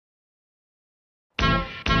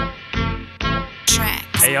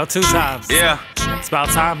Hey, yo, 2 times. Yeah. It's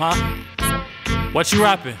about time, huh? What you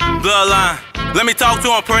rapping? Bloodline. Let me talk to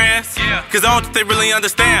him, Prez. Yeah. Cause I don't think they really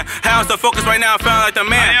understand how I'm so focused right now. I feel like the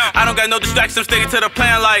man. I don't got no distractions, I'm sticking to the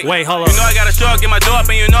plan like. Wait, hold up. You know I gotta show up, get my door up,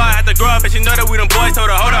 and you know I had to grow up. And you know that we them boys, hold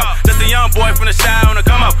up. Just a young boy from the shy on the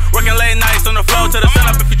come up. Working late nights on the floor to the sun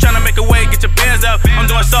up. If you tryna make a way, get your bands up. I'm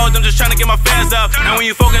doing solos, I'm just trying to get my fans up. And when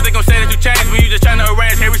you focus, they gon' say that you changed. When you just trying to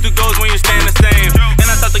arrange, hey, reach through goals when you staying the same. And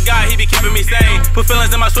I thought the guy, he be keeping me sane. Put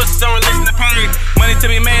feelings in my switches, don't release the pain. Money to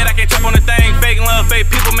be made, I can't trip on the thing. Fake love, fake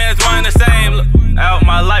people, man, it's one and the same. Look, out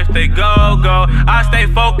my life, they go. I stay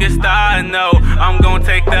focused, I know I'm gonna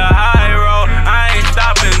take the high road. I ain't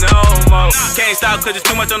stopping no more. Can't stop cause there's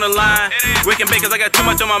too much on the line. We can bake cause I got too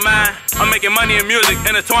much on my mind. I'm making money and music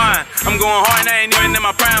intertwined. I'm going hard and I ain't even in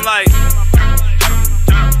my prime like.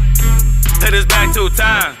 Hit this back 2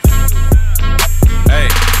 times.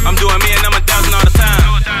 Hey, I'm doing me and I'm 1,000 all the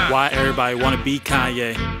time. Why everybody wanna be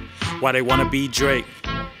Kanye? Why they wanna be Drake?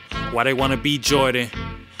 Why they wanna be Jordan?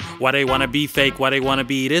 Why they wanna be fake, why they wanna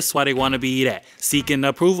be this, why they wanna be that. Seeking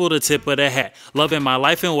approval, the tip of the hat. Loving my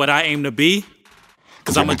life and what I aim to be.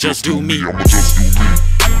 Cause I'ma just do me. I'ma just do me.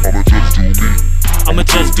 I'ma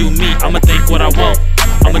just do me. I'ma think what I want.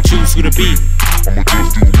 I'ma choose who to be. I'ma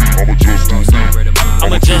just do me. I'ma just do me.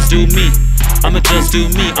 I'ma just do me. I'ma just do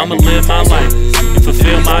me. I'ma live my life and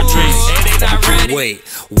fulfill my dreams. Wait,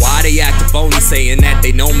 why they act phony saying that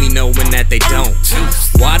they know me knowing that they don't?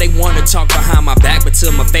 Why they wanna talk behind my back but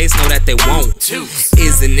to my face know that they won't?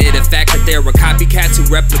 Isn't it a fact that there are copycats who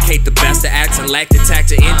replicate the best of acts and lack the tact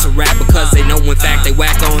to interact because they know in fact they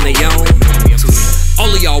whack on their own? All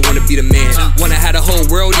of y'all wanna be the man, wanna have the whole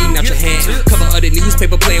world eating out your hand. Cover of the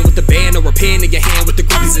newspaper playing with the band or a pen in your hand with the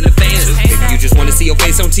groupies and the fans. Maybe you just wanna see your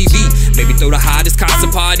face on TV. Maybe throw the hottest concert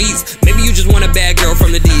parties. Maybe you just want a bad girl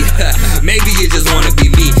from the D. Maybe you just wanna be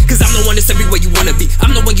me. Cause I'm the one that's everywhere you wanna be.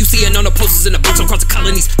 I'm the one you seeing on the posters in the books across the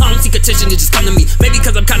colonies. I don't see attention, you just come to me. Maybe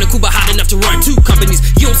cause I'm kinda cool but hot enough to run 2 companies.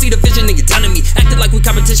 You don't see the vision and you're done to me. Acting like we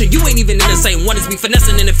competition, you ain't even in the same one as me.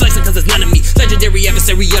 Finessing and flexing cause there's none of me. Legendary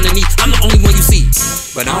adversary underneath, I'm the only one you see.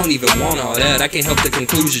 But I don't even want all that, I can't help the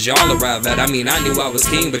conclusions y'all arrive at. I mean, I knew I was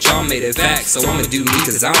king, but y'all made it fact. So I'ma do me,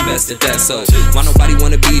 cause I'm best at that. So, why nobody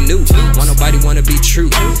wanna be new? Why nobody wanna be true?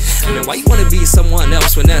 I mean, why you wanna be someone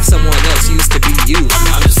else when that someone else used to be you?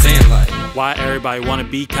 I'm just saying like. Why everybody wanna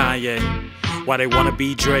be Kanye? Why they wanna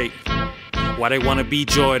be Drake? Why they wanna be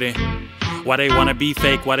Jordan? Why they wanna be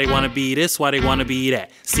fake, why they wanna be this, why they wanna be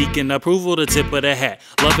that. Seeking approval, the tip of the hat.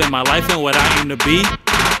 Loving my life and what I aim to be.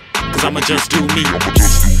 Cause I'ma just do me. I'ma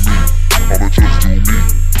just do me.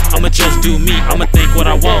 I'ma just do me. I'ma think what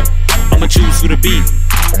I want. I'ma choose who to be.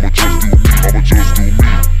 I'ma just do me. I'ma just do me.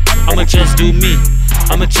 I'ma just do me.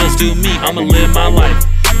 I'ma just do me. I'ma live my life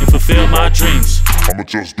and fulfill my dreams. I'ma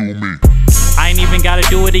just do me. I ain't even gotta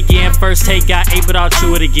do it again. First take got 8, but I'll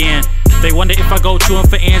chew it again. They wonder if I go true and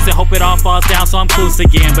for ends and hope it all falls down so I'm close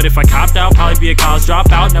again. But if I copped out, probably be a college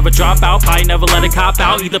dropout. Never drop out, probably never let a cop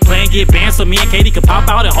out. Either play and get banned so me and Katie could pop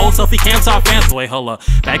out and hold selfie cams to our fans. Wait, hold up,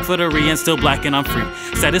 back for the re and still black and I'm free.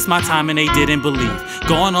 Said it's my time and they didn't believe.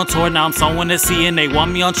 Going on tour, now I'm someone to see and they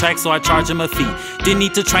want me on track so I charge them a fee. Didn't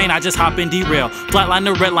need to train, I just hop and derail. Flatline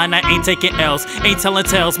the red line, I ain't taking L's. Ain't telling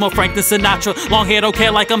tales, more frank than Sinatra. Long hair don't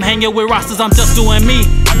care like I'm hanging with rosters. I'm just doing me,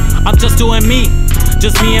 I'm just doing me.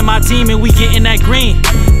 Just me and my team and we getting that green.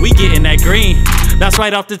 We getting that green. That's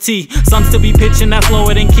right off the tee. Some still be pitching, that's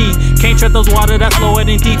lower than key. Can't tread those water, that's lower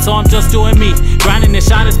than deep. So I'm just doing me. Grinding and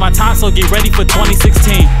shine is my time, so get ready for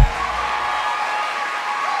 2016.